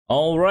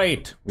All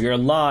right, we are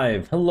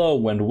live.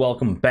 Hello and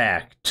welcome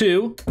back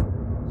to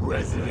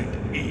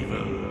Resident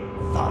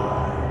Evil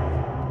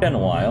 5. Been a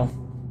while.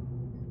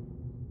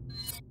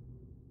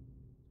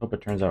 Hope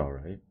it turns out all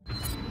right.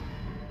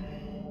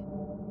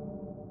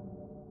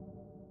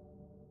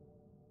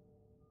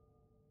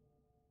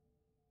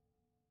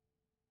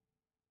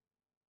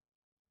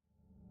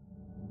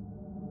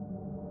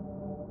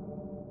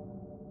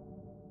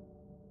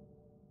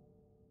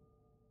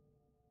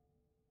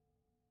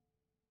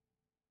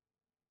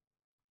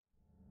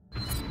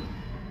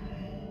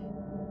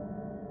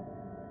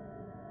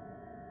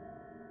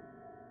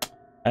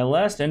 I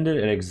last ended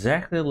at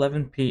exactly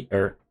 11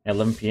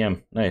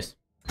 p.m. Nice.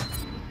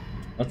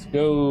 Let's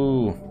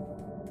go.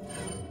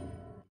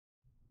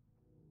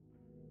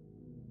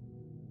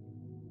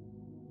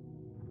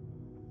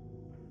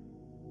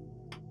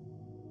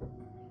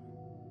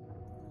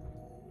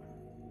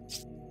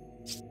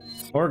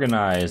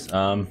 Organize.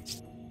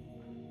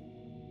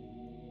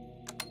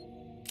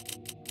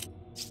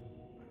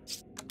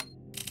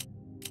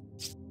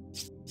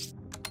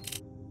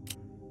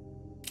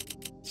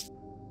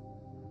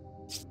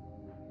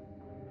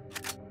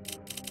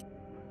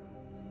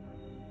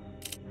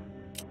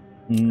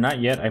 Not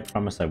yet. I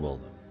promise I will,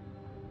 though.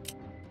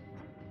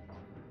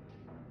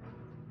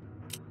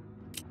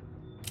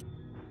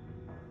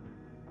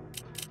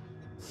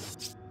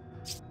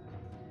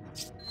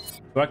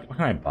 What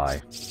can I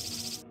buy?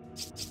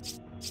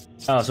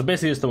 Oh, so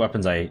basically it's the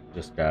weapons I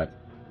just got.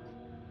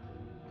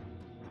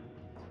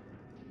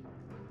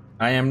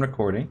 I am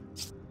recording.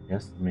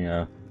 Yes, let me,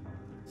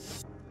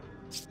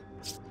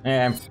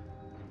 and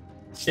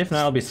if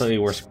not, it'll be slightly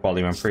worse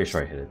quality, but I'm pretty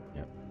sure I hit it.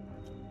 Yeah.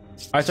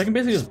 Alright, so I can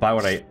basically just buy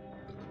what I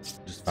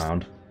just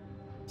found.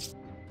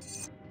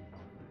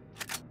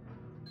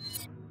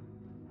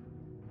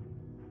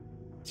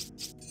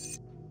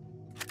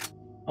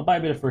 I'll buy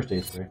a bit of first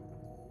aid spray.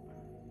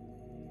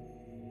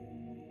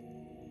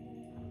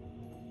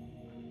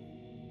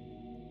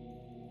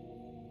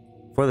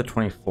 For the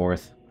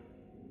 24th.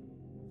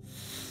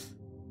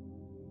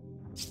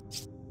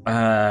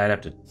 I'd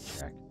have to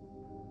check.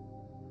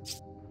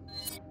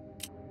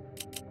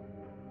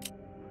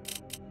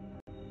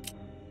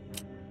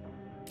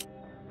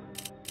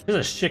 There's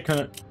a shit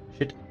ton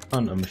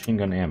of machine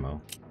gun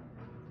ammo.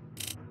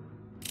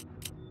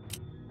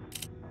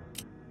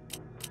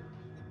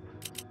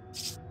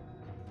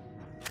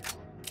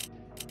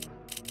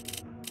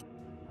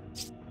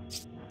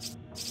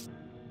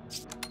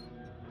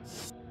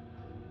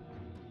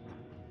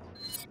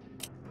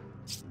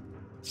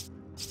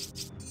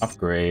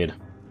 Upgrade.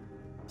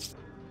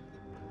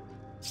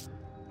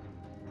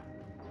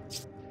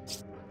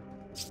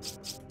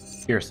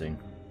 Piercing.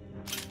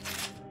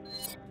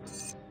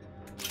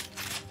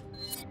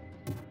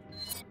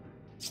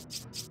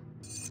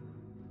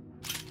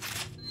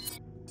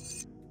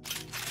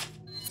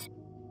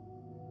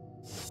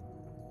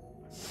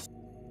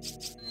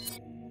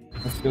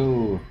 Let's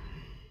go.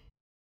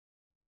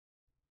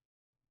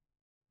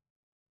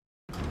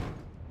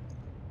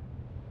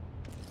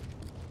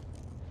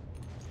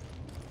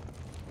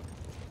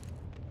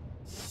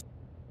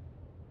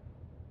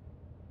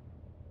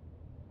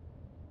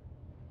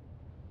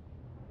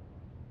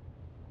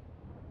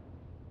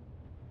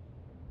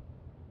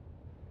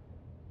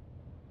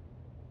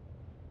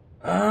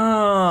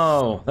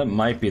 Oh, that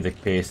might be the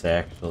case,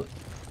 actually.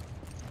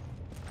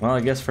 Well, I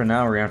guess for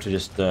now we're gonna have to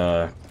just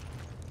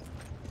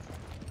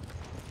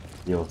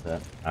deal with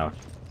that. Ouch.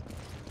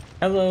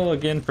 Hello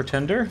again,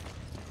 Pretender.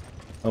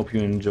 Hope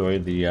you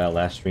enjoyed the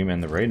last stream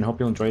and the raid, and hope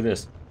you'll enjoy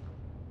this.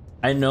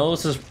 I know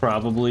this is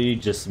probably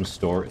just some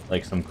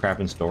some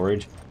crap in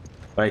storage,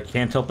 but I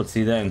can't help but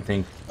see that and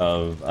think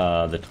of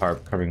the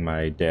tarp covering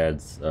my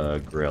dad's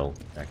grill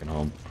back at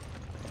home.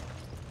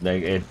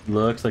 Like, it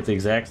looks like the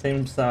exact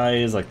same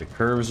size, like the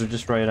curves are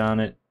just right on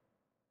it.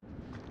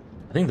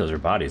 I think those are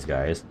bodies,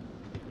 guys.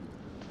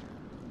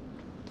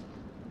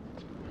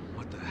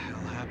 What the hell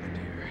happened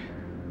here?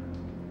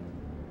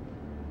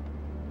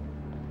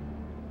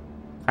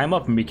 Climb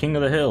up and be king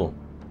of the hill.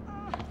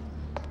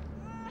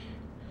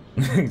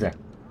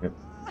 Exactly. Yep.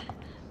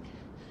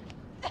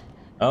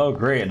 Oh,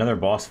 great, another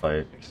boss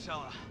fight.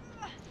 Excella,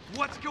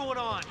 what's going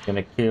on?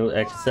 Gonna kill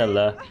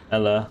Excella.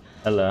 Ella.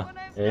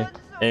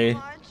 Hey.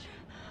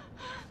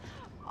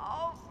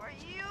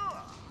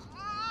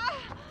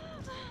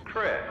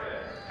 Chris,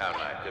 how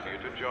nice of you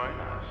to join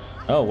us.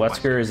 Oh,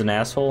 Wesker is an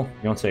asshole?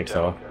 You don't say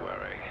Excella. Don't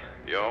worry.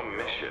 Your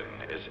mission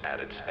is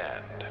at its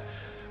end.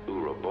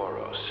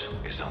 Ouroboros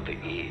is on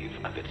the eve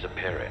of its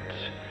appearance.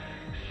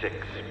 6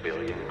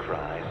 billion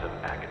cries of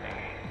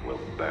agony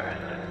will burn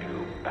a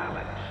new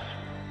balance.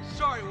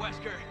 Sorry,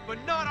 Wesker, but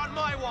not on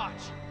my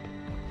watch.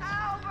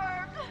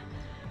 Albert!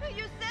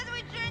 You said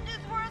we change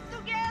this world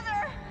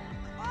together!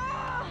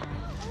 Oh,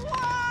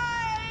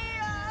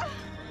 why?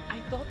 I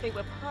thought they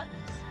were partners.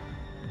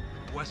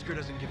 Wesker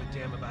doesn't give a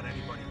damn about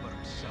anybody but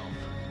himself.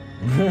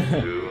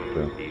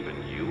 Soon, even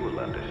you will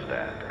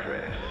understand,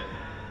 Chris.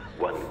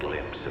 One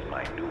glimpse of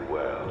my new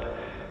world,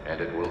 and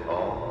it will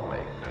all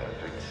make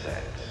perfect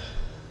sense.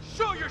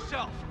 Show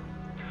yourself!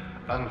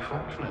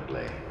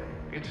 Unfortunately,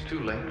 it's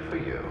too late for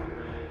you.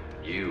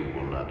 You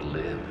will not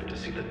live to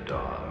see the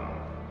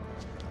dawn.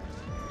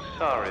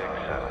 Sorry,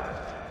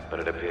 Excella, but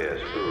it appears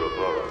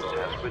Ouroboros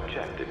has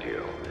rejected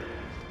you.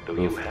 Though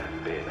you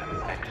have been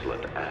an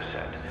excellent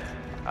asset,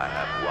 I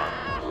have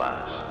one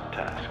last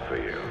task for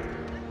you.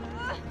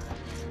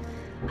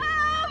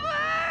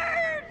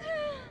 Albert!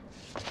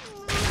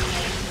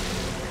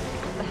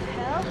 What the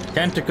hell?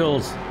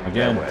 Tentacles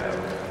again.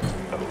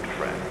 Farewell, old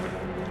friend.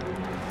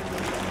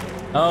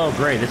 Oh,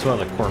 great. That's what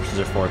the corpses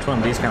are for. It's one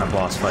of these kind of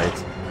boss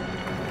fights.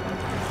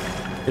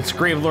 It's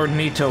Grave Lord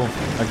Nito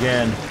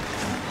again.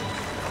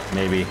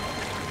 Maybe.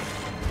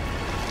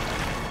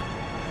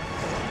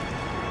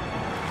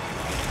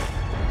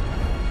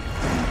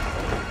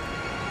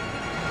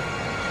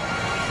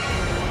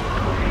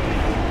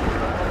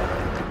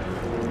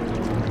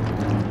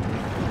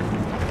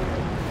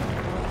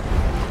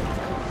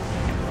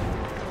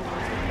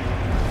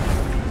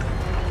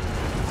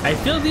 I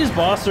feel these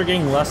bosses are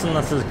getting less and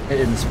less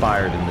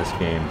inspired in this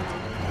game.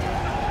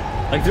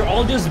 Like, they're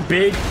all just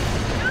big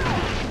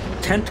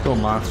tentacle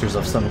monsters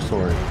of some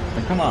sort.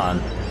 Like, come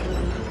on.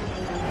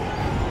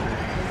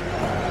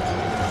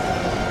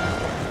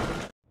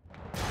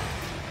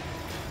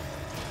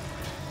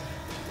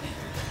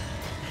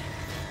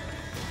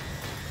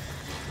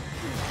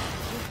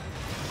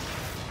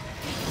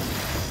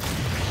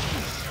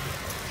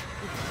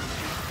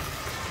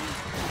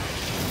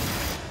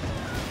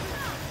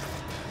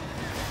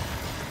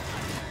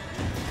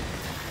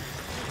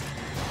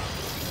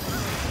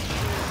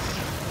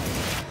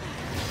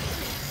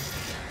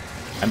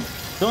 I'm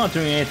still not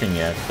doing anything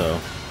yet, so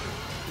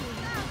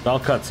it's all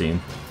cutscene.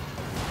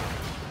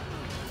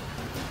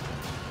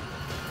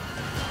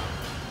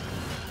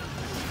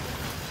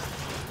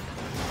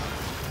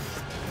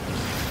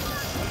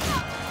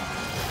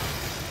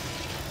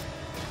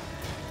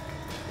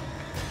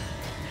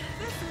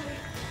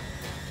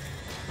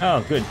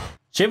 Oh, good.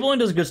 Shave only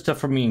does good stuff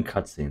for me in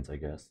cutscenes, I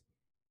guess.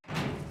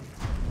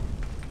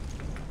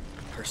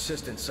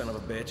 Persistent son of a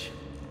bitch.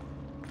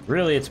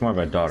 Really, it's more of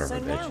a daughter of So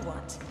a now bitch.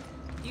 what?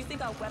 You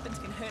think our weapons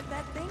can hurt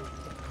that thing?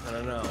 I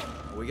don't know.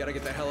 We gotta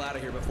get the hell out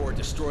of here before it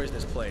destroys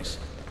this place.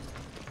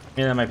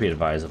 Yeah, that might be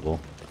advisable.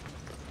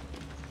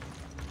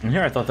 And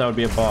here I thought that would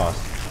be a boss.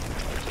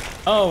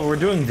 Oh, we're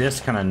doing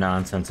this kind of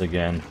nonsense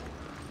again.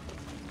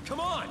 Come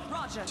on!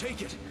 Roger.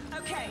 Take it!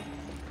 Okay.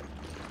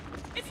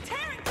 It's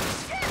tearing!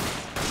 Shit!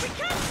 We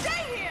can't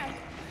stay here!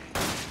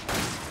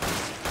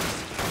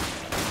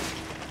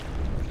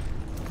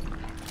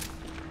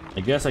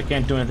 I guess I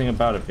can't do anything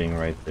about it being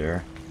right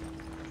there.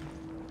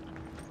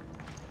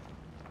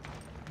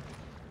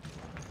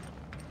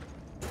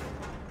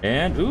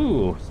 And,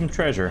 ooh, some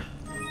treasure.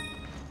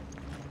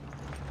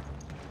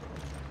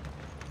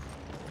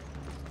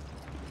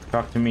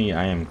 Talk to me,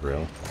 I am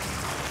Grill.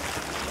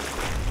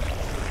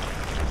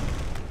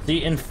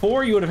 See, in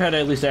 4 you would have had to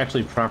at least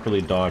actually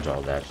properly dodge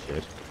all that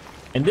shit.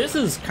 And this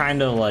is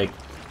kind of like,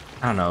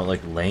 I don't know,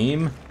 like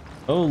lame.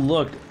 Oh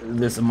look,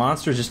 this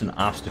monster is just an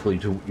obstacle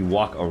you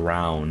walk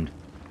around.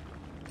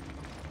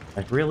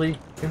 Like really?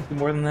 Can't do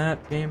more than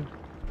that, game?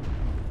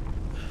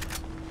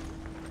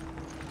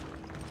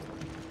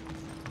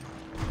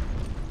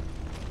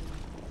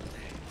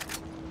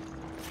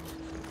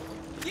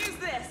 Use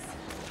this!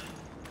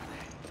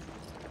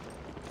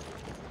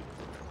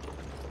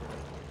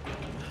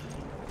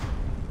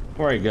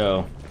 Before I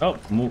go. Oh,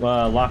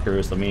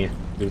 lockers. Let me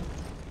loot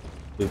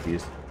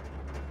these.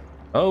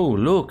 Oh,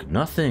 look,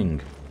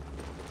 nothing.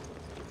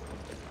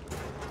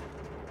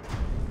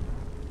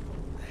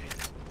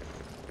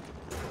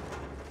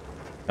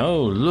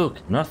 Oh,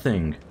 look,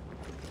 nothing.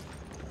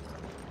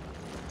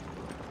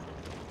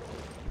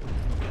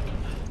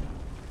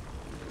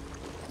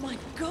 My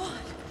god!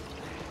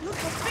 Look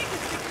how big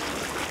it's become!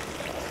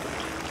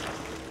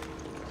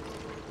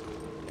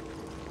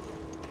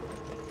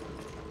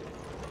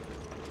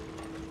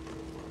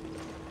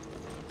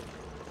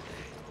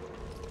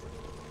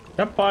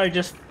 That probably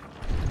just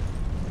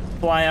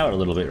fly out a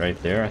little bit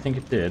right there. I think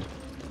it did.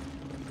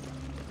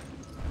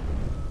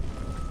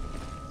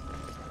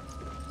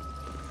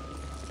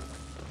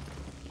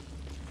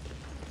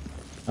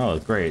 Oh,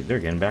 great. They're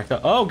getting back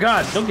up. Oh,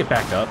 God. Don't get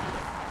back up.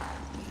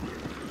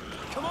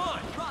 Come on!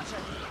 Roger!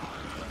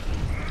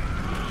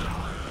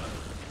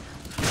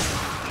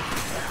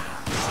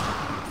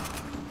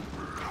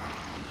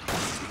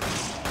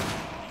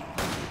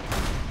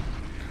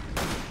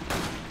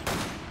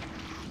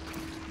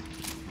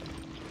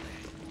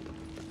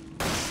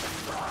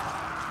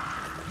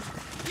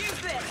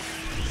 Use this!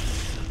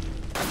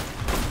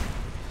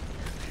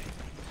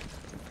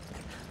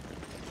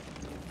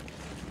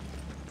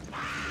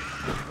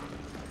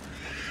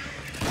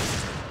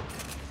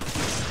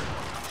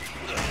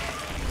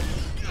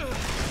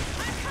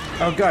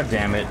 Oh, God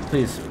damn it.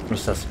 Please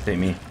resuscitate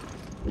me.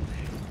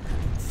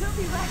 Don't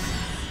be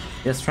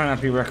reckless! Yes, try not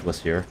to be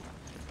reckless here.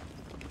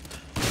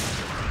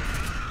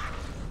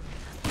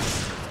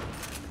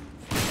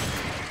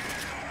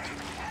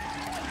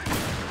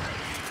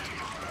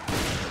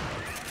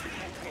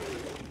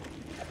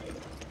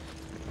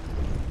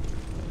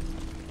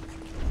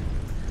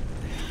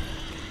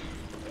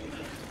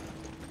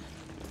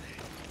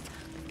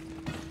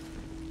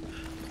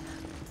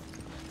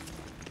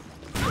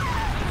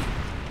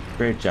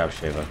 Great job,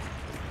 Sheva.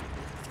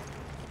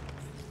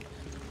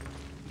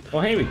 Oh,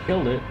 hey, we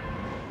killed it.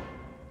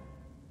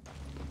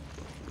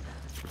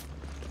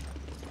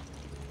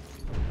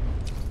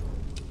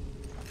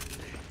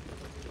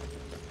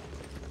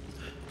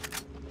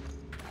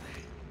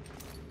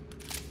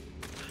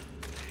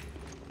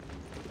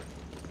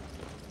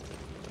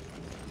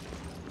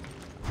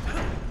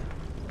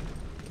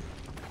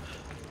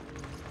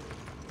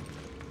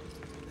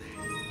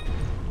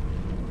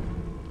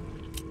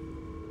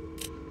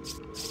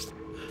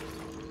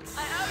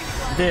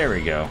 There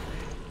we go.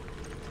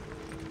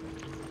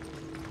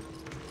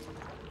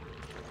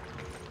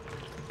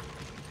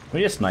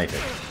 We just snipe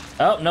it.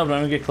 Oh, no, but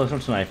I'm gonna get closer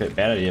to snipe it.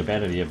 Bad idea,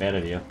 bad idea, bad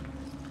idea.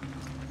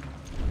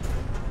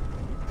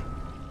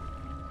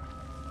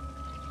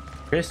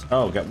 Chris?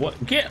 Oh, God,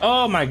 what? Get,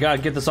 oh my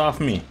God, get this off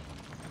me.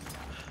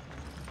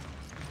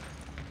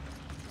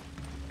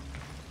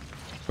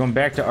 Going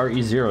back to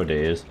RE0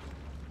 days.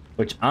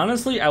 Which,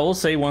 honestly, I will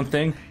say one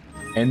thing.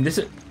 And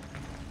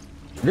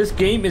this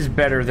game is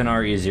better than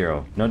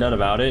RE0. No doubt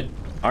about it.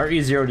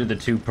 RE0 did the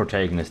two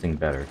protagonist thing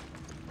better.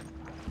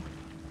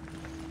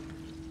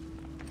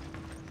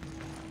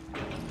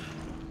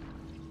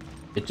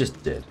 It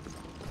just did.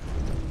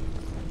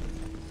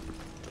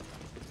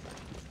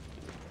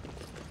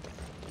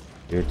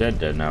 You're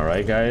dead now,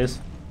 right, guys?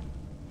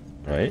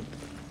 Right?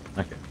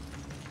 Okay.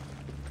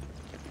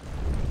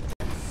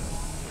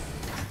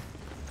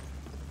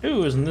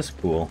 Ooh, isn't this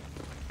cool?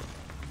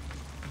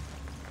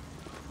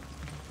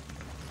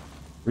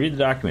 Read the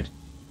document.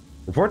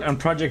 Report on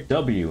Project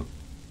W.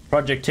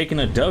 Project taking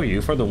a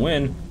W for the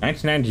win.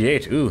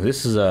 1998. Ooh,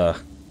 this is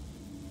look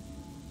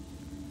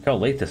how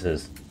late this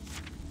is.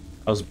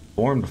 I was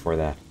born before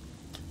that.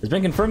 It's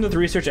been confirmed that the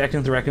research acting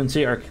at the Raccoon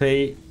City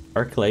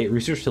Arclay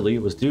research facility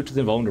was due to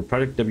the involvement of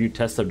Project W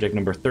test subject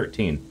number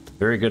 13.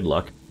 Very good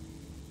luck.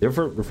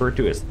 Therefore referred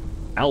to as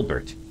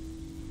Albert.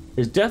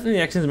 His death and the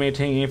actions may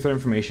obtain any further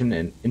information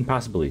and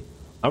impossibly.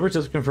 Albert's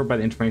death was confirmed by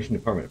the information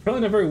department.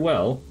 Apparently not very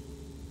well.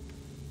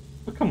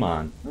 Oh, come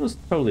on. That was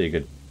totally a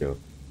good joke.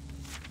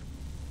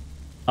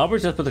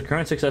 Albert's death put the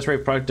current success rate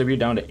of Project W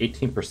down to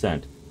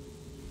 18%.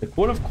 The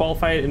quota of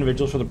qualified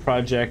individuals for the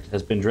project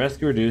has been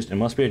drastically reduced and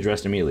must be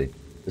addressed immediately.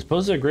 This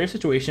poses a grave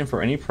situation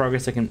for any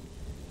progress that can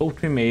hope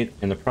to be made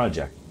in the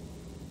project.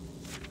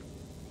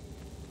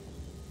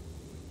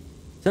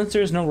 Since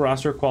there is no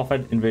roster of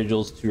qualified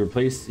individuals to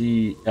replace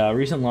the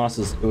recent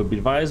losses, it would be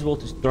advisable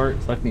to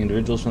start selecting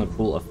individuals from the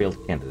pool of failed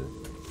candidates.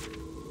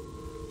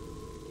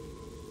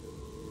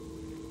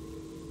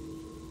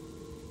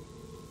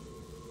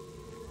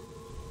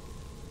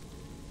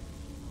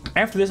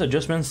 After this,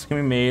 adjustments can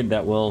be made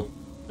that will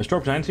restore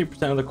up to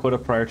 90% of the quota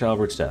prior to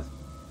Albert's death.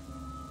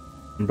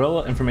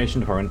 Umbrella Information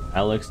Department,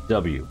 Alex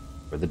W.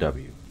 For the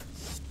W.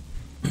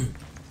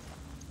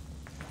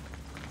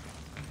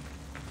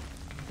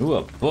 Ooh,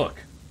 a book.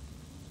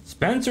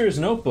 Spencer's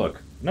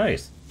Notebook.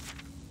 Nice.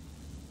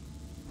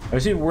 I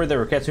received word that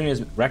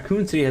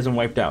Raccoon City has been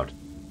wiped out.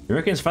 The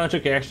Americans finally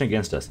took action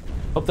against us.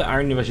 Hope the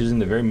irony of us using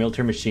the very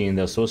military machine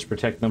that was supposed to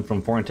protect them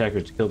from foreign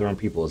attackers to kill their own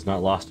people is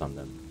not lost on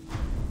them.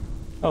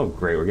 Oh,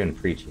 great, we're getting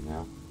preachy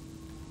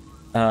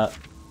now.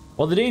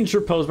 While the danger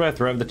posed by the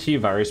threat of the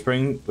T-virus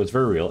spreading was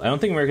very real, I don't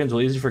think Americans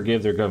will easily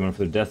forgive their government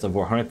for the deaths of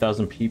over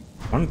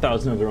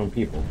 100,000 of their own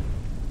people.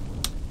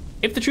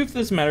 If the truth of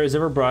this matter is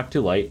ever brought to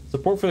light,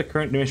 support for the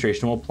current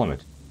administration will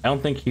plummet. I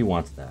don't think he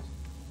wants that.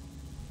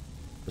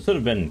 This would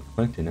have been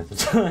Clinton at the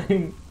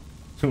time.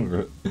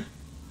 I'm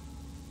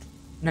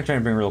not trying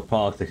to bring real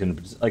politics in,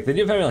 but just, like, they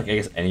didn't have, like, I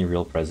guess any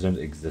real president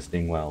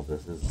existing. Well,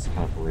 this is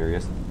kind of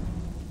hilarious.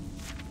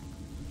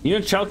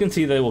 Even a child can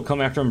see they will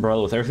come after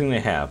Umbrella with everything they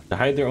have. To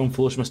hide their own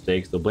foolish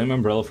mistakes, they'll blame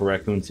Umbrella for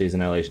Raccoon City's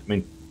annihilation. I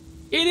mean,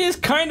 it is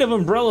kind of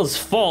Umbrella's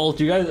fault.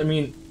 You guys, I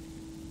mean,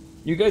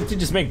 you guys did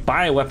just make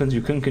bioweapons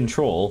you couldn't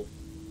control.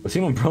 But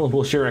seeing Umbrella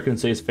will share Raccoon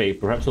City's fate,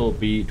 perhaps it will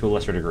be to a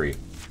lesser degree.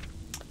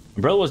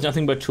 Umbrella was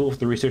nothing but a tool for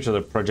the research of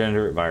the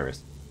progenitor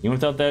virus. Even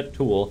without that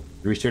tool,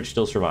 the research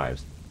still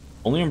survives.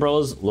 Only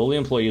Umbrella's lowly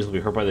employees will be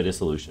hurt by the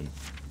dissolution.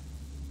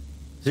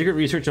 Secret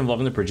research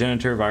involving the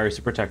progenitor virus is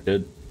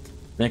protected.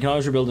 Then it can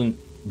always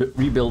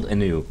rebuild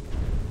anew.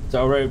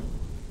 So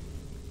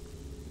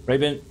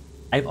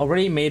I've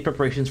already made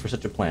preparations for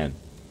such a plan.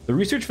 The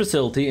research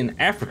facility in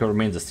Africa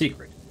remains a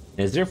secret,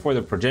 and is therefore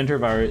the progenitor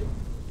virus,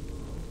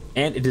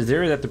 and it is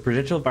there that the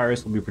progenitor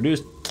virus will be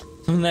produced,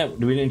 something that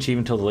we didn't achieve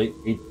until the late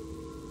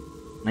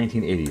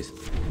 1980s.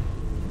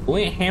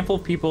 Only a handful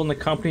of people in the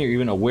company are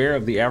even aware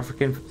of the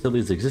African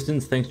facility's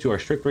existence thanks to our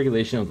strict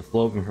regulation of the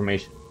flow of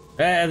information.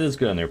 That is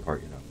good on their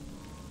part, you know.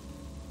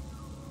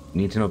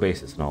 Need to know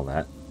basis and all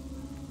that.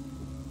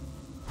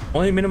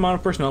 Only a minimum amount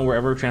of personnel were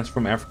ever transferred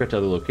from Africa to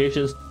other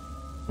locations,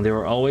 and they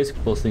were always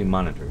closely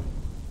monitored.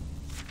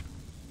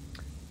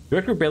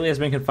 Director Bailey has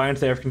been confined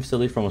to the African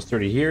facility for almost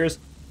 30 years,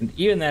 and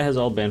even that has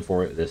all been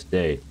for this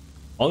day.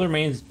 All that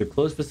remains is the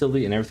closed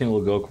facility, and everything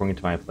will go according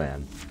to my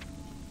plan.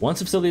 Once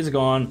the facility is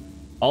gone,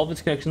 all of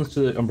its connections to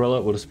the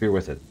Umbrella will disappear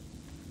with it.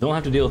 They won't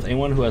have to deal with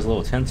anyone who has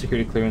level 10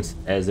 security clearance,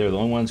 as they're the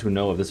only ones who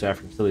know of this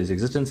African facility's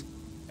existence,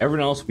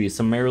 Everyone else will be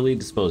summarily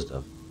disposed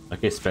of.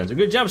 Okay, Spencer.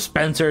 Good job,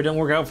 Spencer. It didn't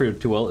work out for you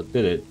too well,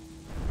 did it?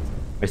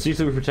 My secrets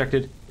will be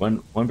protected.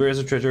 One bears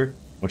a treasure.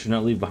 One should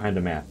not leave behind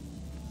a map.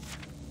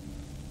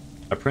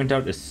 A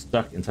printout is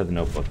stuck inside the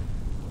notebook.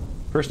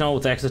 Personnel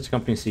with access to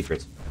company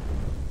secrets.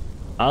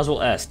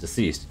 Oswald S.,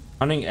 deceased.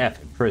 Hunting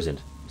F.,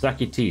 imprisoned.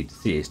 Saki T.,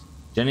 deceased.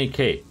 Jenny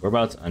K.,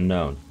 whereabouts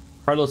unknown.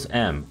 Carlos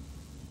M.,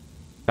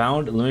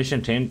 found, elimination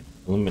obtained,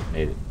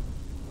 eliminated.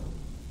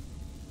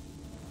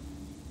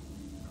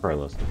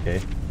 Carlos,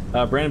 okay.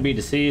 Brandon B.,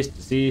 deceased.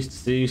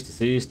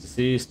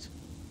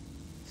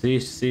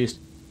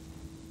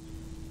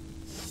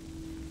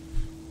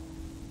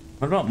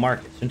 What about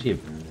Marcus? Shouldn't he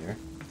have been there?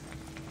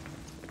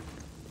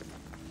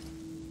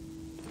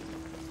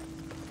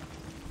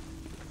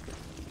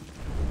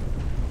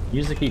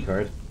 Use the key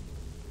card.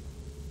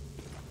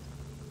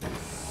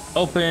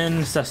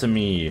 Open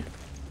sesame.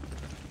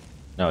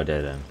 No, it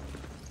didn't.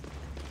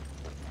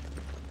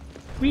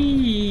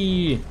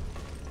 Whee!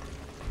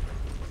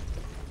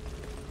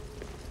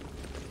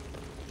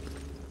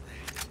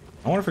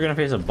 I wonder if we're gonna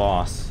face a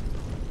boss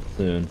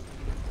soon.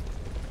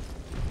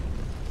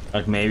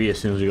 Like maybe as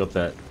soon as we go up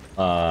that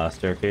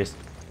staircase.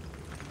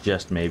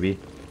 Just maybe.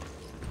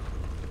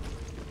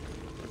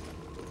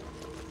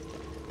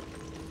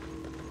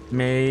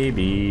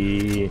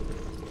 Maybe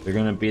they're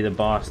gonna be the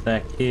boss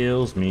that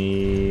kills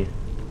me.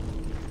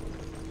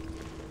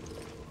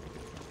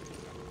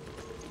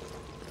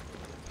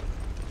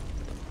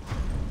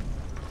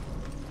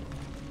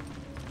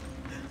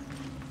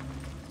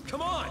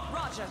 Come on!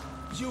 Roger.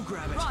 You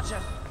grab it. Roger.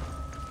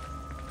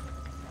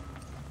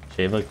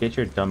 Shava, get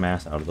your dumb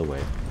ass out of the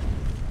way.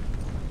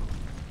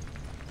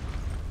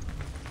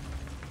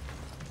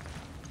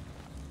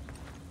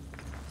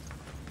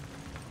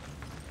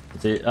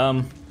 Is it,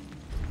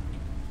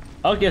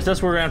 I guess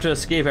that's where we're gonna have to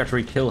escape after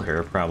we kill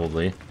her,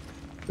 probably.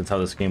 That's how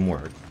this game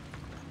works.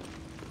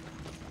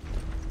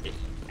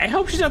 I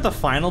hope she's not the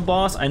final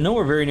boss. I know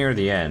we're very near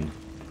the end.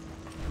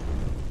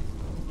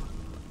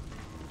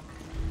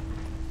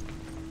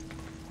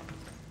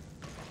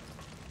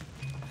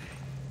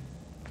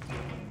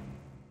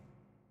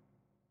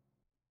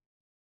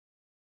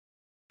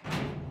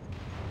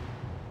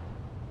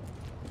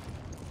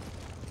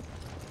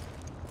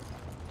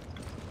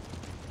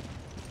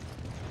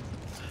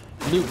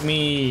 Loot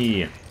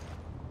me!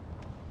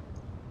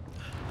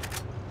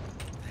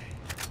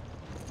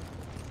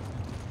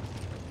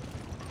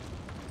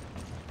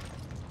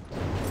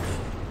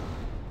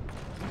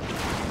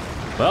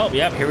 Well,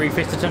 yep, here we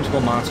face the tentacle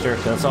monster.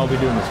 That's all we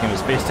do in this game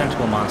is face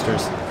tentacle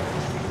monsters.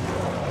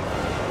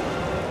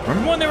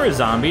 Remember when they were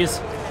zombies?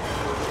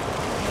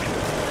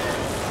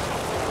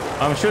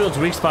 I'm sure those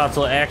weak spots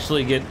will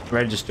actually get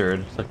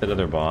registered, just like that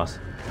other boss.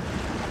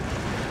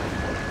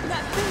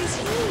 That thing is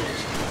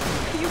huge.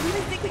 Do you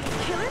really think we can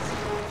kill it?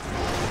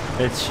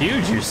 It's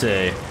huge, you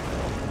say?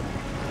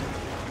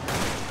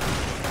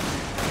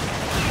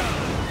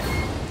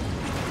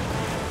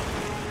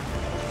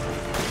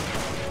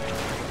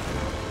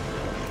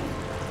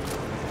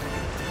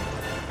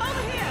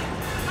 Over here!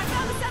 I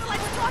found the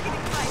satellite's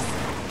targeting device.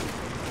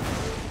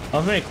 I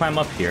was going to climb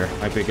up here.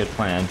 Might be a good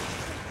plan.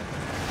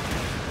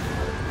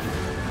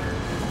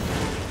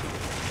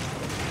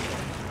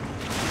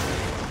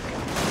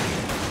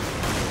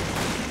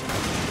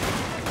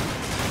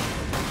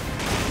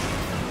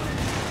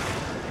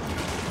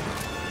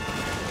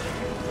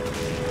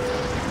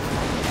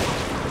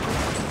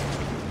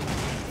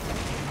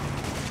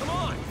 Come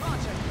on!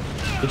 Roger!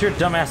 Get your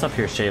dumb ass up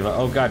here, Shava.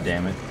 Oh, god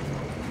damn it.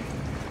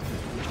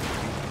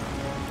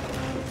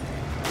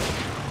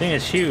 Thing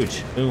is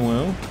huge. Ooh,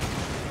 ooh.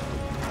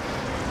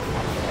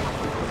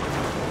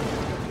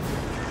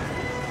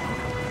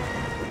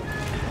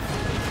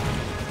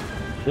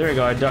 There we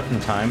go. I ducked in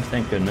time.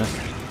 Thank goodness.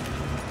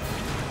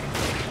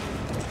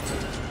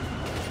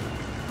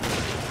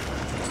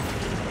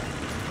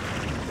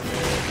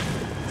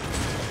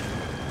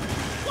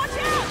 Watch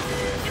out!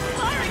 It's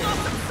firing off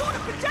some sort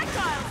of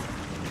projectiles!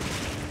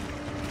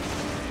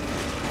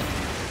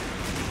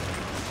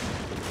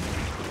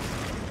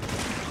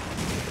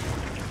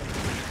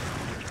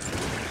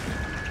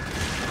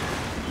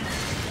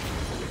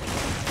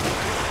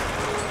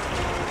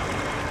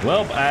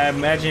 Well, I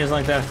imagine it's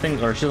like that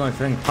thing, or she's like the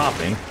thing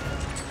popping.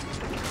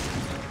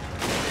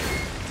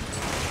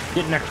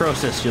 Get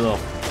necrosis, you little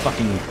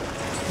fucking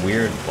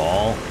weird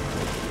ball.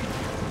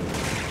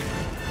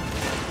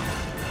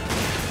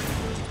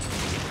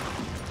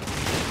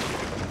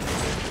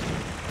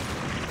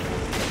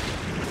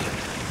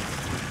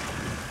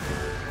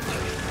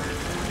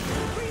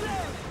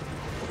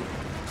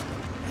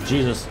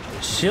 Jesus.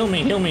 Heal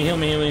me, heal me, heal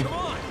me, heal me. Come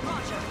on!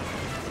 Roger!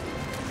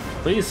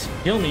 Please,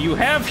 heal me. You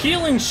have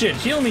healing shit.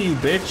 Heal me, you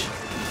bitch.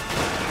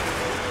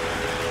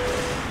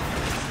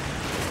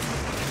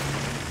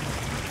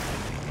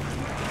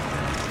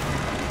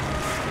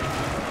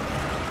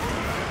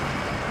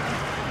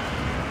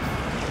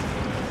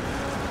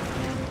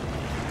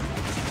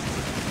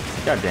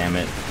 God damn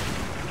it.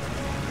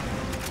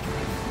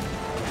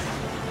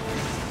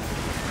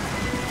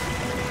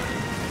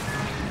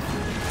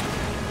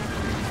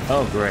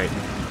 Oh, great.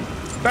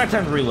 Bad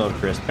time to reload,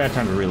 Chris. Bad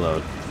time to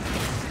reload.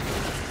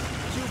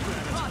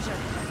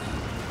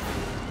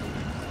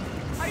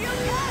 Are you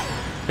okay?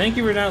 Thank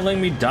you for not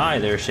letting me die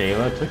there,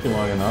 Shayla. It took you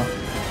long enough.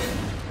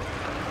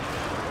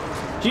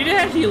 She did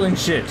have healing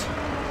shit.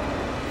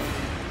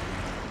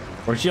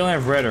 Or she only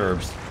have red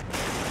herbs.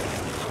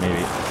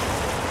 Maybe.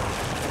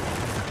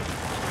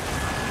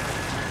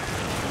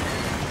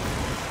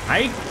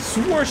 I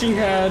swore she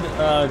had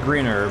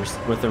green herbs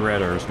with the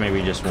red herbs.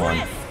 Maybe just one.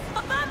 Chris,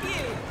 above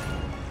you.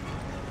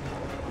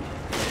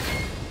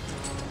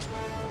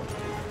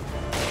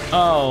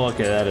 Oh,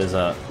 okay, that is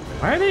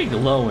why are they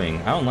glowing?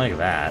 I don't like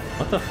that.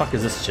 What the fuck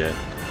is this shit?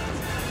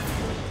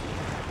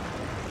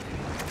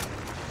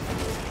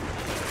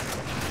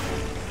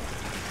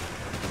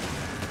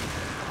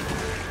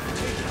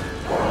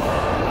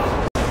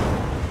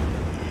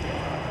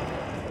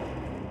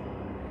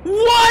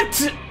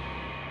 What?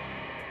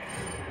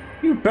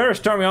 You better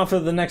start me off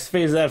to the next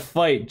phase of that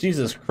fight.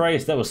 Jesus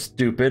Christ, that was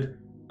stupid.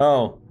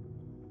 Oh.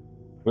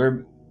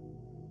 We're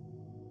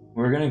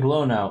gonna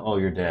glow now. Oh,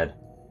 you're dead.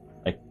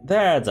 Like,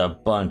 that's a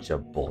bunch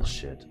of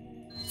bullshit.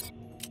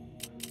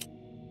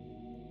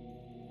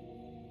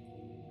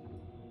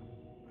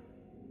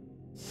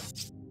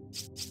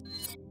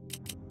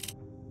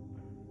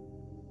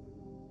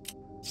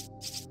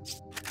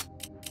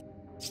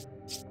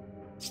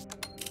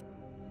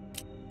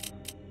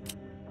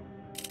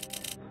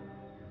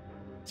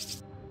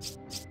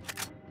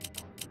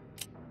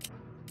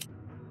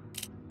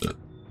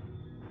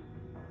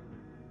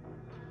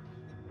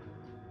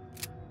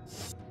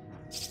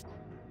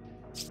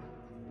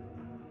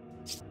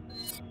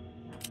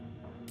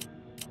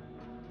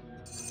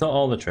 So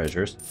all the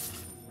treasures.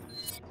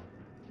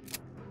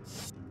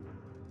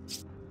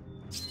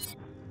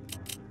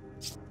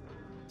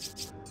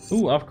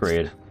 Ooh,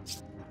 upgrade.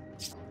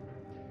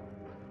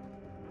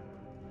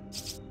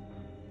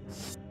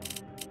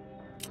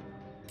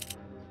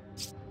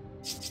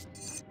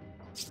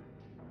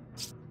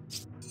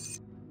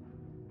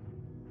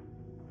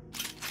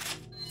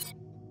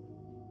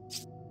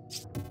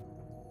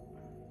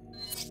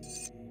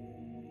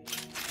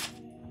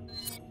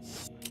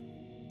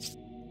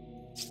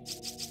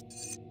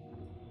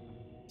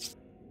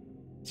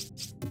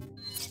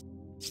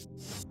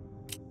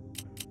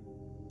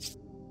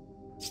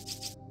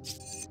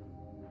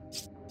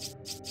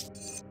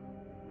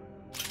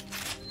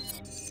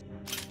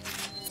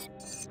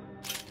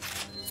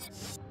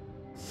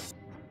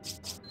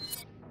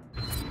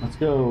 Let's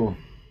go.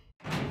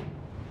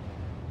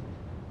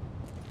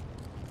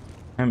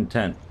 I'm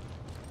 10.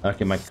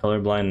 Okay, my color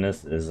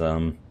blindness is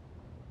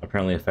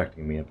apparently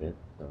affecting me a bit,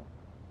 so.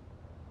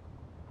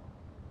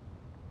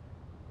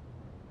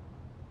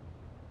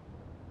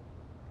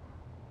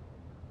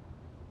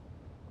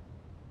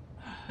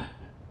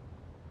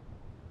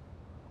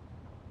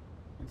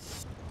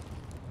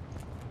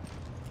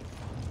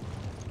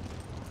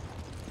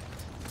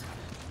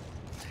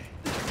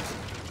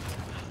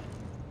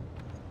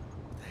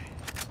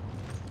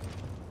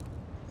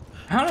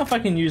 I don't know if I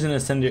can use an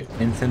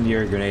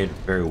incendiary grenade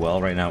very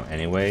well right now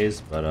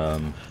anyways, but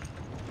I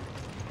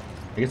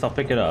guess I'll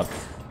pick it up.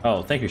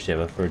 Oh, thank you,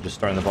 Shiva, for just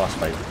starting the boss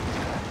fight.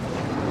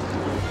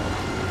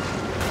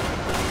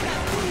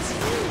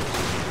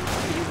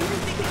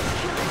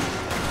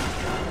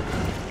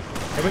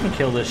 Yeah, we can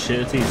kill this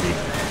shit, it's easy.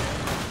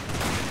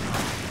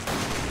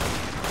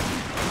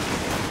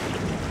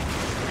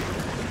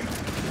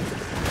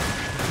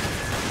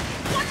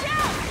 Watch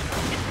out!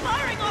 It's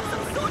firing off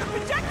some sort of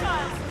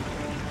projectiles.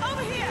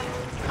 Over here.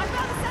 I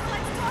found the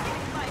satellite's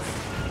targeting device.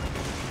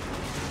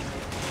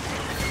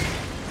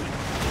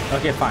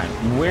 Okay, fine.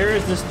 Where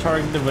is this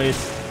target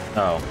device?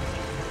 Oh.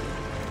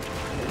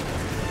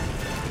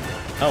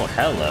 Oh,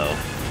 hello.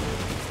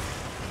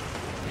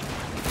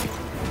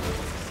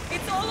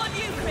 It's all on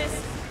you, Chris.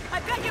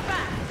 I've got your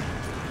back.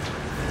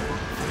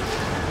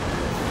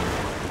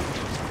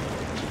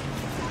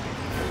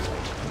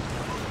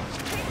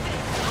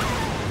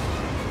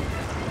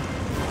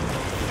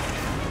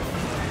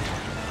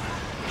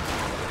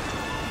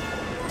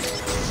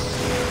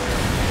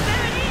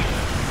 There it is!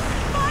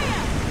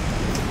 Fire!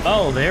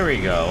 Oh, there we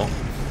go.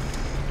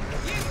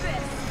 Use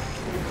this.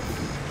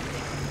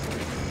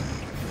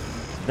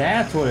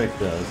 That's what it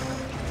does.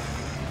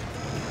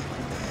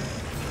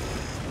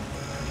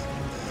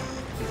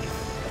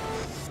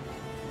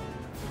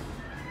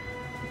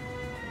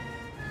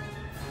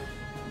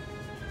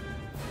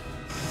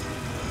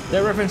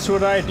 That reference to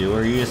what I do,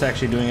 or are you just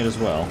actually doing it as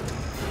well?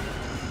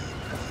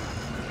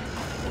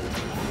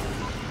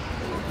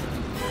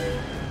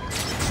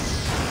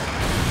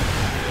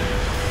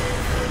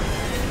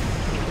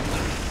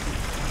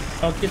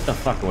 Oh, get the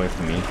fuck away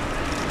from me.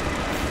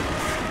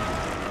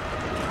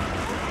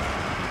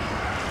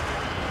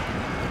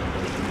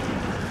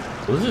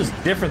 Well, this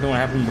is different than what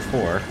happened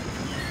before.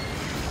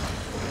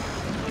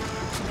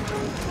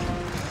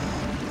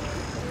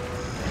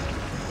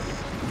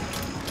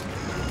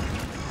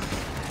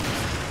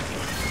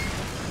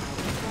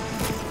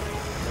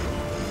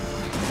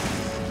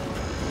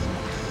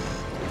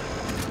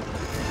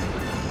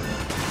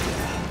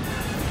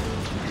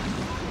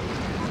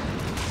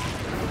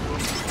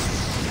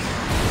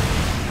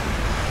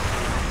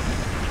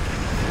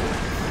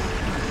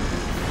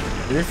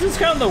 This is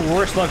kind of the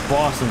worst luck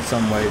boss in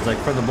some ways, like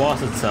for the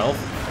boss itself.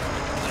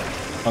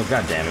 Oh,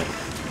 god damn it.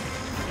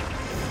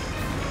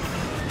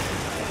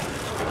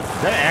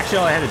 Is that actually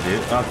all I had to do?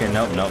 Okay,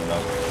 nope, nope,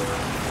 nope.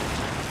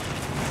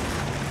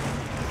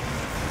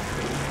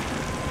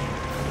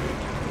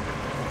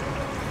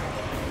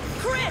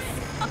 Chris,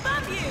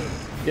 above you!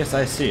 Yes,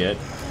 I see it.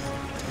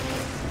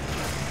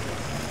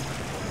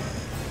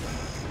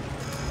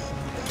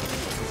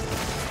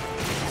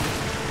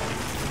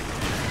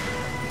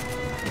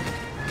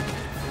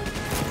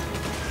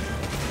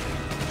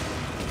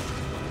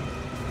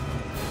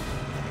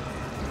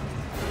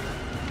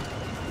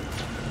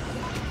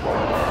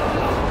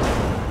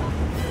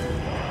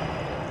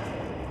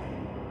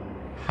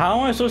 How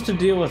am I supposed to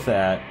deal with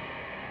that?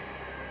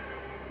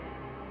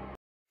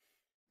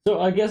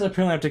 So I guess I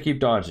apparently have to keep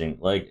dodging.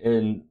 Like,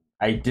 and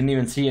I didn't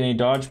even see any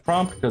dodge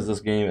prompt because this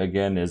game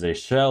again is a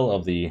shell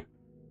of its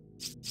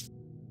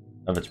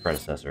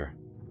predecessor.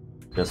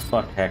 Because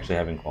fuck actually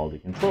having quality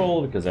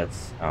control, because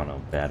that's, I don't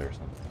know, bad or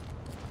something.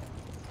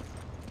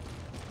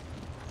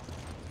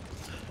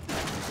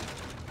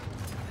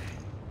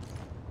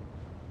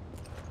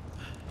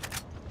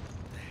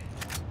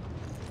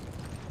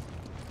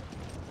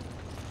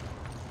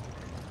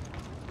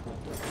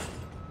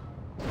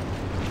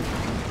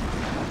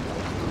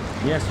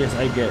 Yes, yes,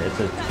 I get it. It's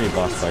a pretty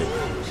boss fight.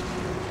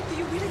 Do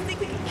you really think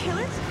we can kill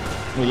it?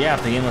 Well, yeah,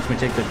 if the game lets me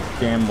take the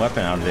damn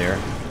weapon out of there.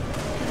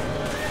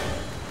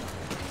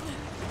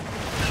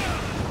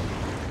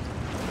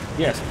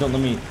 Yes, don't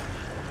let me...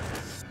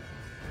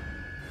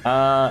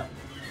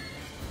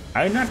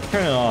 I'm not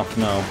turning it off,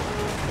 no.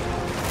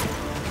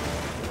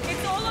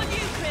 It's all on you,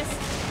 Chris.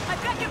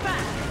 I've got your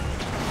back.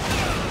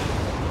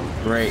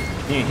 Great.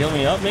 Can you heal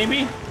me up,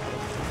 maybe?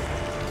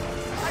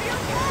 Are you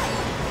okay?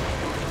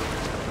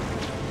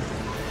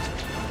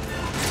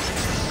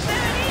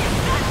 There it is!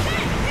 That's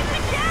it! It's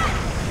a gas!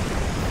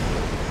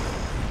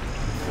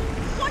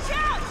 Watch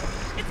out!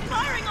 It's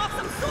firing off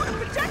some sort of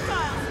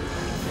projectile!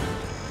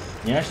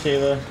 Yeah,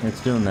 Shayla,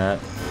 it's doing that.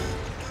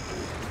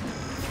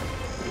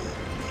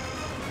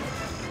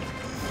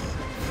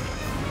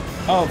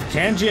 Oh,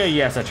 Tangia?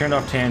 Yes, I turned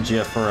off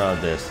Tangia for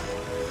this.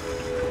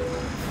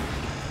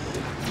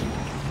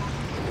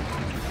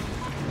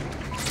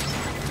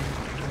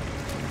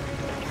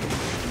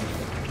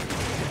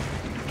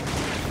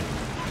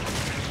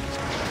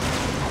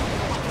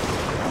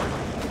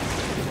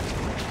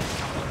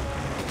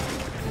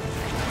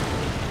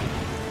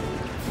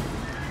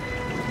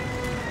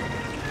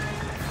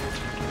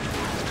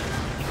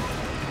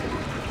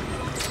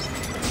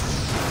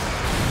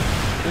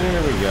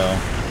 There we go.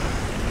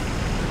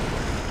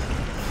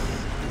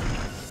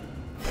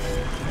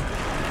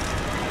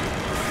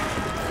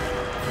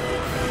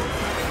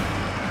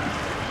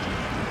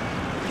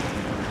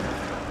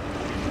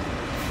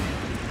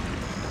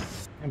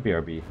 And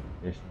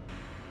BRB-ish.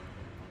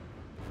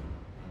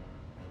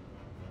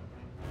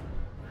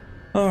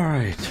 All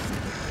right.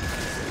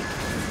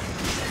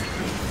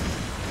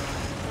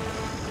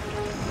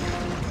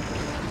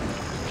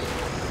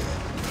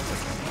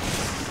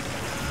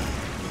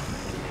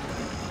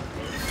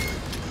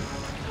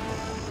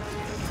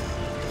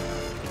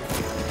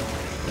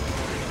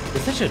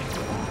 It's such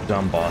a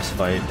dumb boss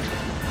fight.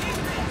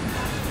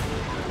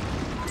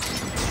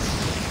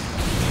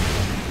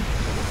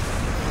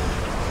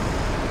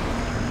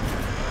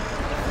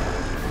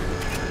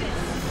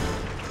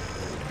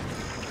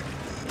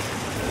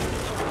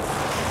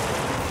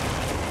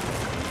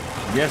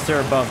 Yes,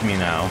 they're above me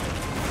now.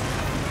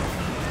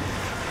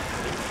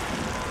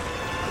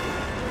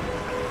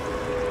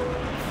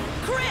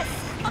 Chris,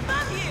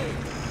 above you!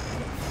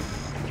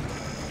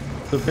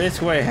 So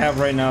basically what I have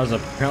right now is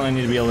apparently I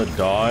need to be able to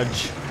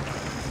dodge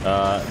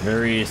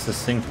very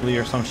succinctly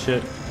or some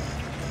shit.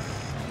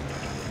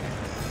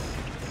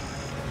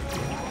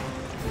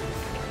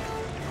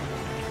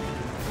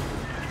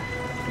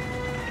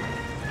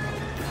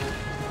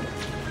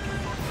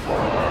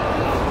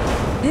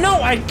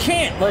 No, I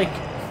can't! Like...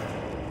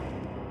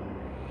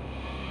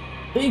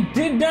 They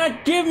did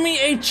not give me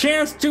a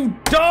chance to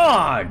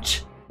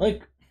dodge!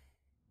 Like...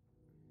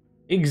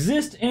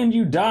 Exist and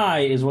you die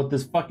is what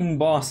this fucking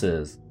boss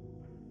is.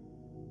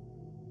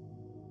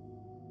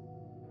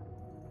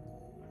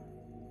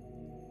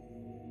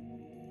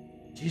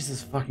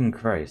 Jesus fucking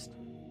Christ.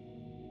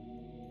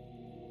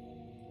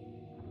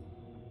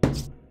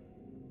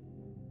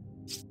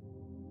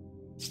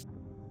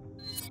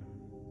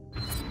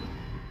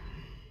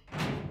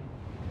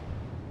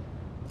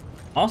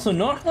 Also,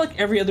 not how, like,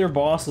 every other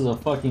boss is a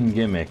fucking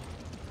gimmick.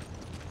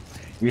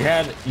 You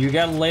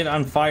gotta light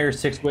on fire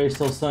 6 ways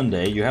till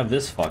Sunday. You have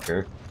this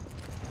fucker.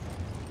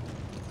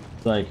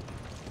 It's like,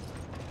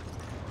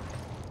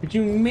 could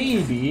you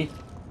maybe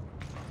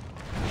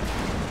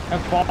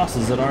have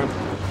bosses that aren't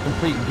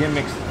complete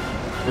gimmicks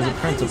as a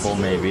principle,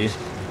 maybe?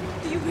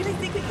 Do you really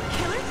think we can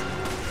kill it?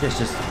 It's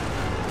just...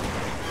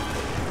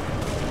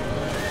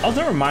 I'll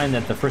never mind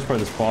that the first part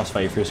of this boss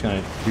fight, if you're just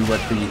gonna do what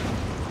the...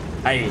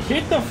 I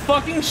hit the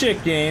fucking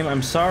shit game.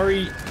 I'm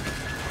sorry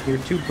you're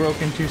too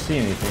broken to see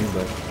anything,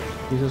 but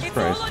Jesus It's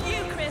Christ. all on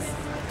you, Chris.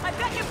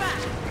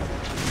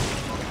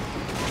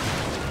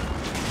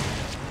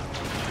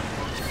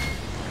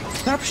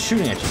 Stop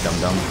shooting at you,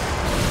 dum-dum.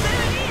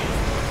 There it is!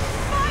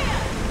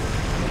 Fire!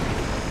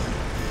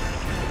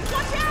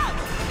 Watch out!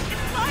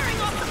 It's firing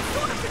off some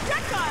sort of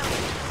projectile!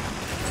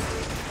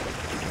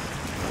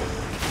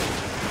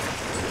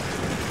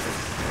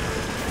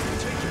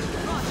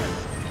 Roger.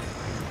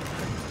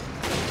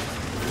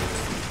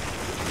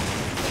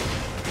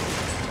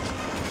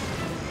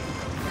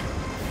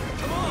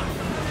 Come on!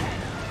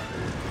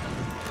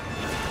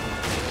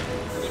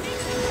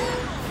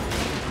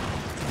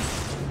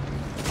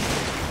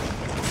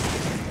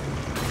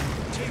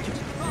 Take it,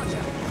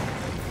 Roger.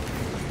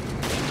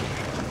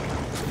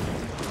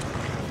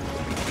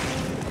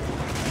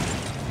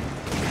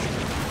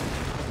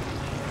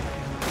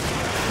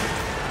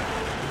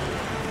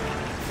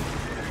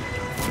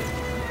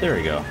 There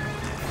we go.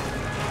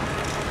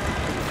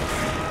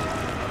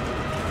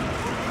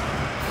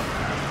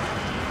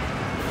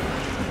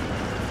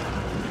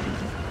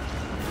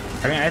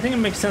 I mean, I think it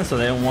makes sense though.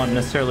 They don't want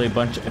necessarily a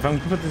bunch. If I'm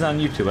gonna put this on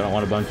YouTube, I don't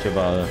want a bunch of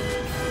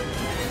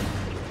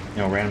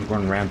you know, random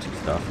Gordon Ramsay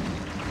stuff.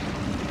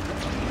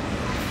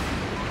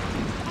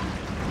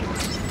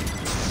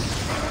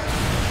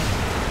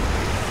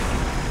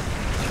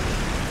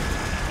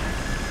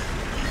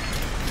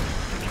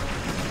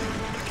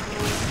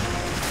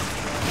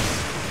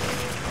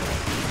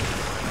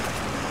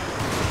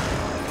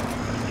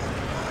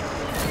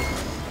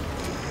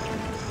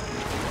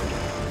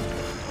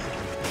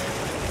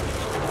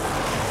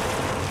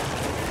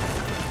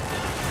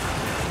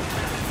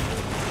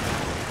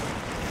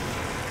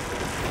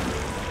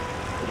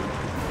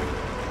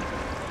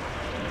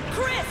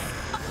 Chris!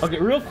 Okay,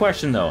 real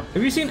question though.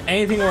 Have you seen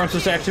anything where I'm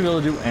supposed to actually be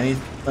able to do any,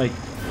 like...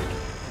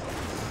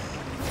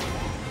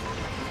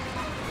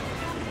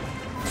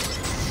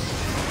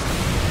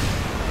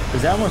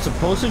 Is that what I'm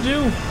supposed to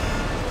do?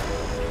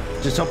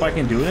 Just hope I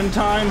can do it in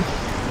time?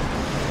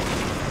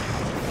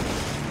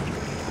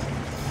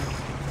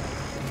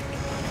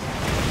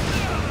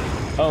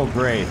 Oh,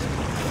 great.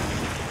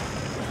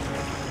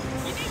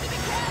 You need to be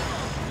careful!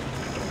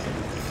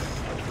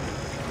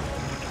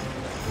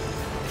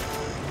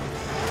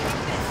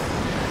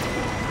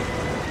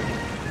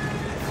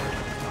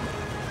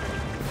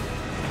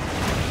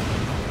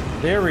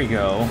 There we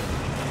go.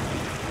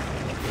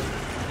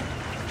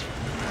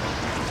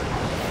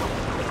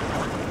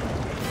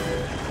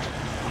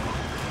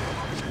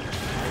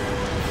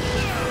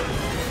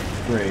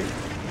 Great.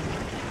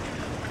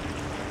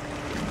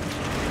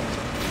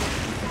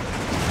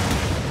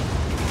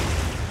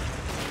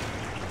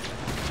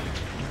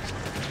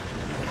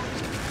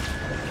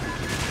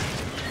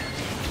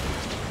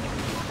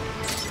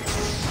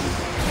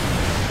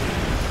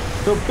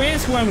 So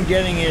basically what I'm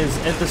getting is,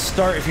 at the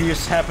start, if you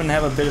just happen to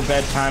have a bit of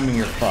bad timing,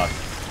 you're fucked.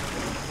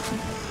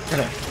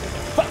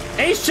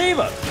 Hey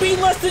Shava! Be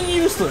less than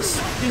useless!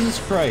 Jesus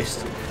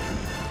Christ.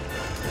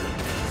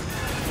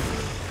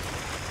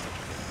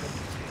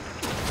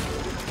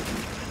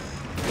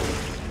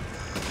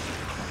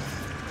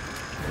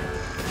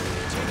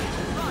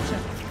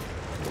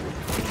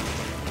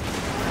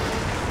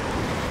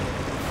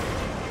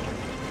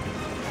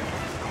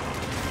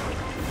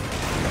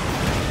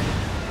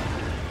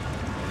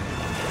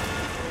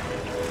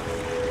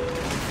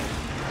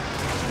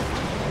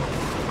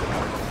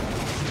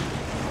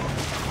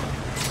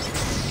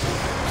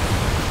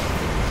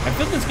 I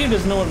feel this game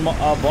doesn't know what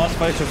boss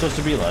fights are supposed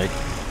to be like.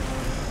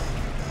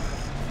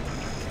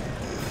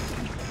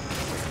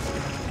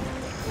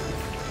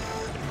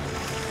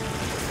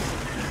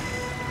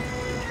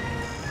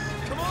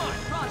 Come on,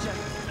 Roger.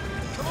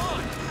 Come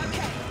on.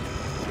 Okay.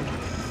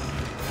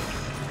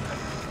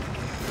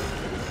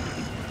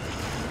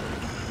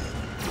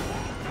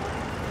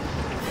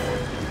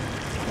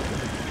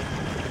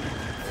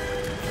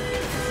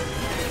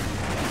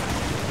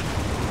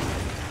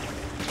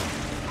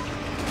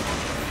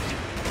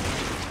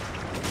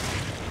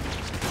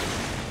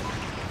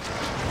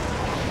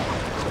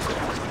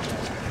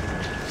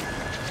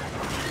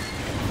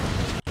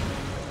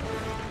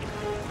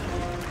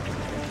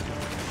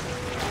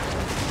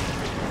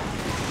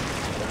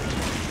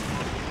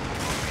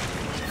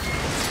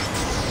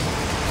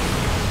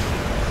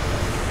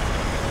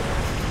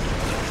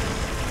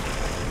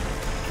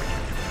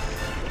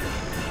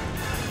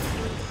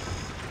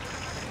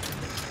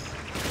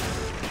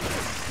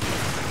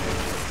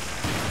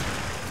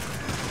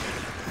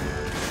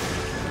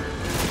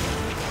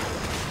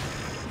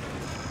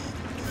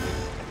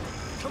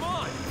 Come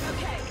on.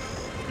 Okay.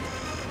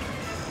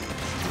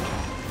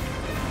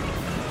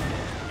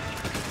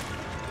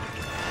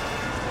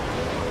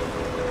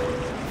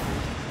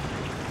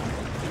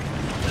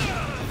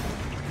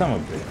 Some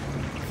of it.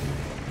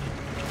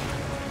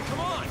 Come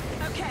on.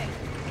 Okay.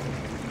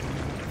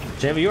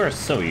 Java, you are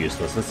so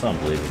useless. It's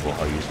unbelievable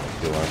how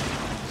useless you are.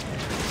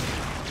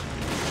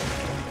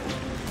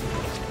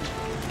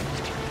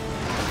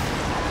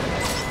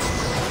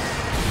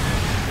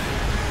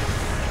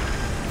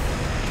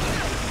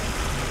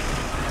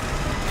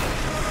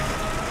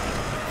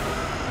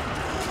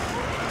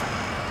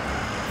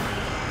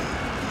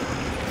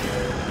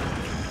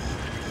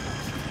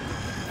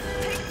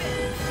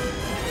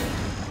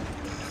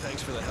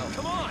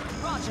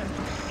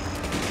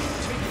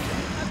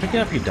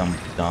 Wake up, you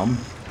dumb.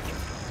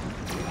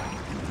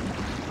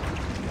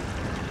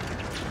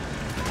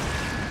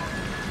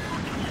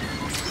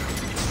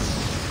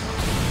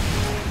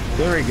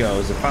 There he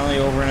goes. Is it finally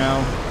over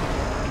now?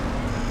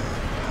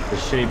 The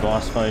shitty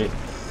boss fight.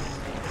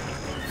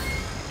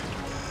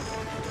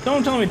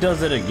 Don't tell me it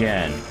does it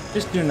again.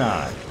 Just do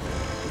not.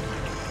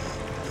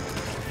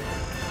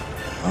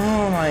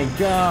 Oh my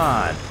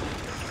god.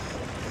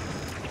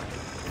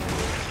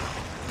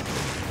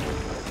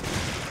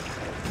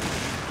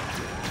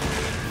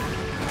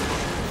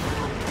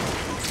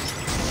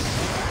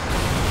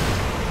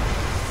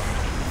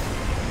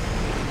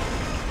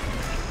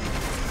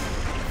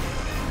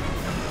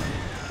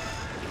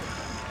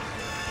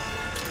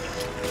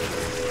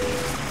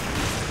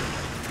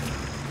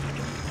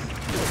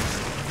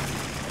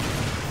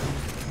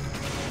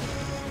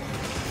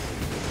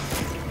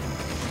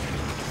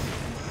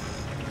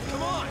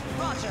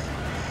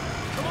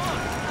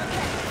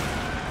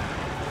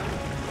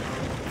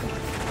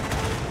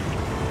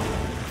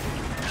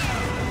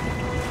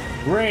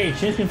 Great,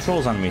 change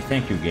controls on me.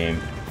 Thank you,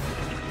 game.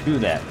 Do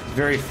that. It's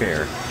very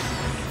fair.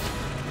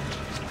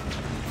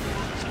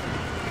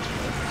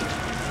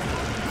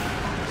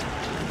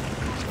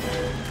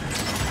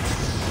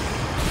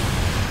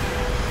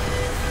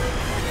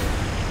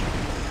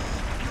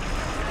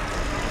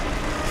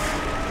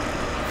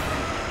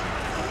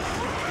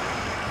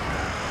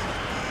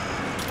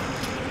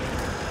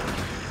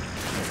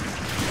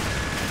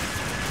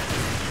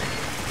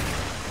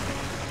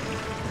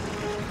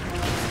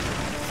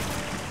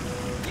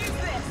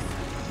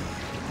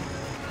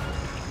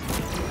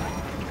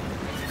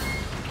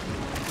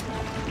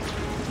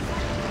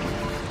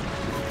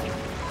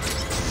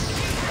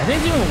 I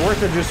think it's even worse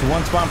than just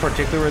one spot in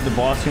particular where the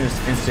boss can just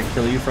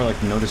insta-kill you for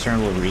like no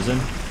discernible reason.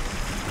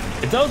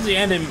 If that was the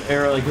end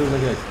or like it was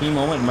like a key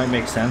moment, it might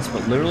make sense,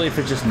 but literally if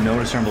it's just no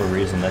discernible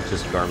reason, that's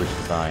just garbage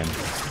design.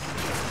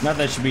 Not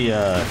that should be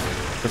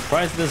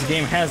surprised that this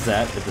game has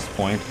that at this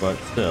point, but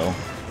still.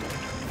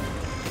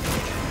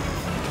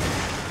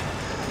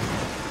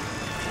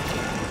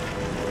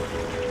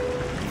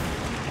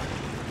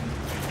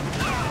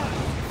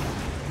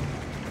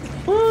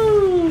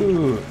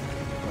 Woo!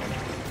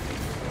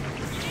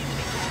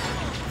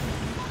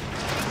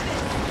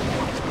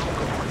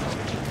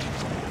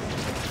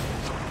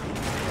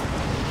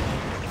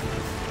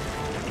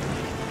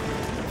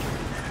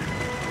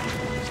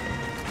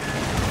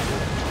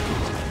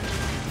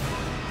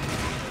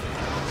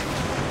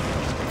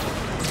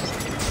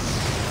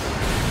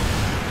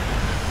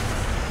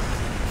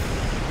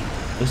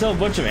 There's still a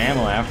bunch of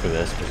ammo after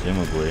this,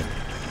 presumably.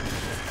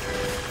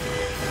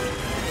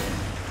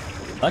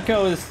 I like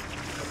how this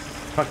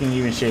fucking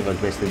even shape like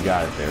basically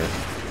got it there.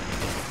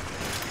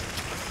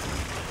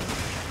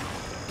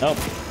 Oh,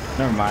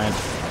 never mind.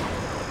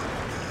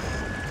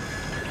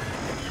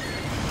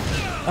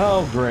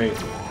 Oh, great.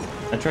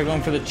 I tried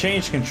going for the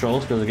change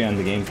controls, because again,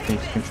 the game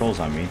thinks controls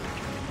on me.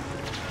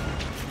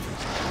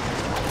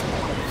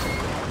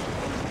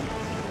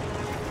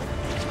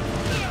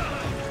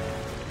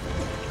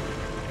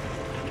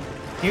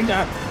 You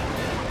not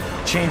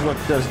change what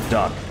does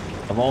duck,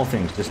 of all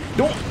things. Just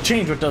don't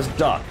change what does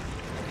duck.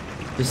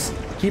 Just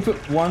keep it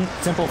one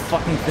simple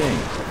fucking thing.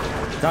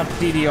 It's not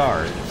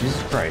DDR.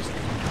 Jesus Christ.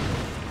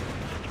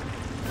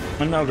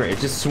 Oh, no, great. It's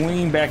just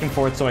swinging back and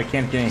forth so I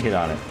can't get any hit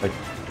on it. Like,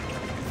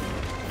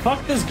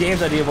 fuck this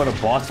game's idea of what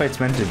a boss fight's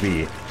meant to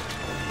be.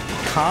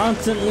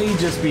 Constantly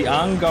just be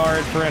on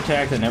guard for an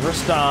attack that never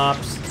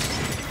stops,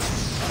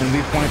 and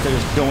weak points that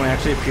just don't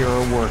actually appear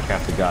or work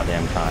half the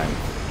goddamn time.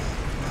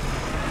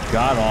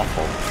 God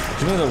awful.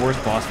 It's one of the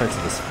worst boss fights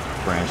of this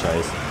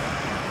franchise.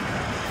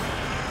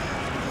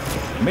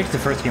 It makes the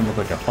first game look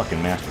like a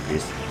fucking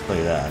masterpiece, I'll tell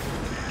you that.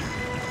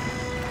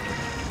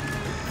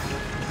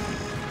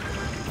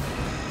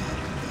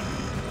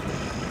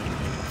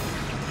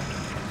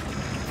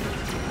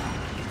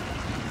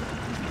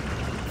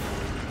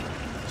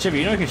 Chibi,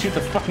 you know you can shoot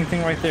the fucking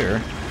thing right there.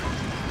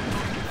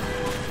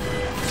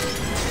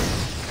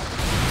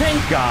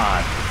 Thank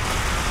God!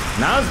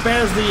 Not as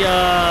bad as the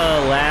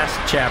last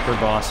chapter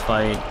boss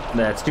fight,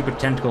 that stupid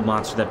tentacle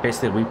monster that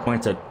basically had weak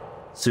points that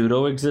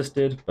pseudo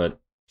existed,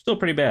 but still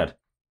pretty bad.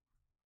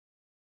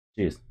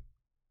 Jeez.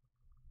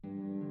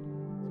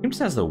 This game just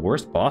has the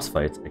worst boss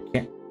fights.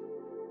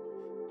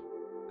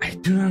 I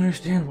do not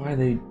understand why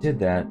they did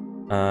that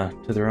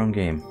to their own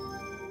game.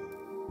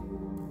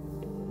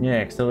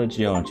 Yeah, Xilla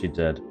Geo and she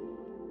did.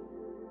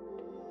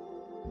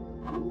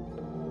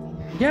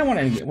 Yeah,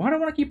 why do I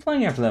want to keep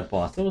playing after that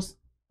boss? That was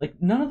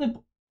like none of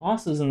the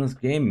bosses in this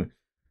game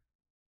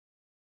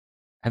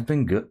have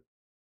been good.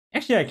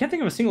 Actually, I can't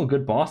think of a single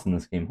good boss in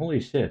this game. Holy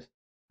shit.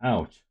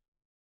 Ouch.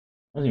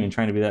 I wasn't even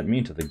trying to be that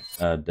mean to the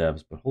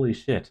devs, but holy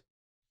shit.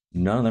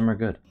 None of them are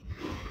good.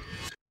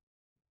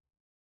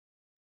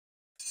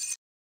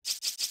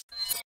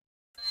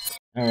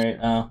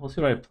 Alright, we'll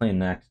see what I play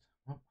next.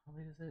 What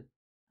is it?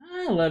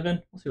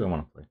 11. We'll see what I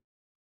want to play.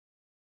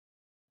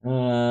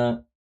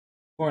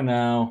 For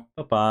now,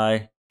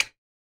 bye-bye.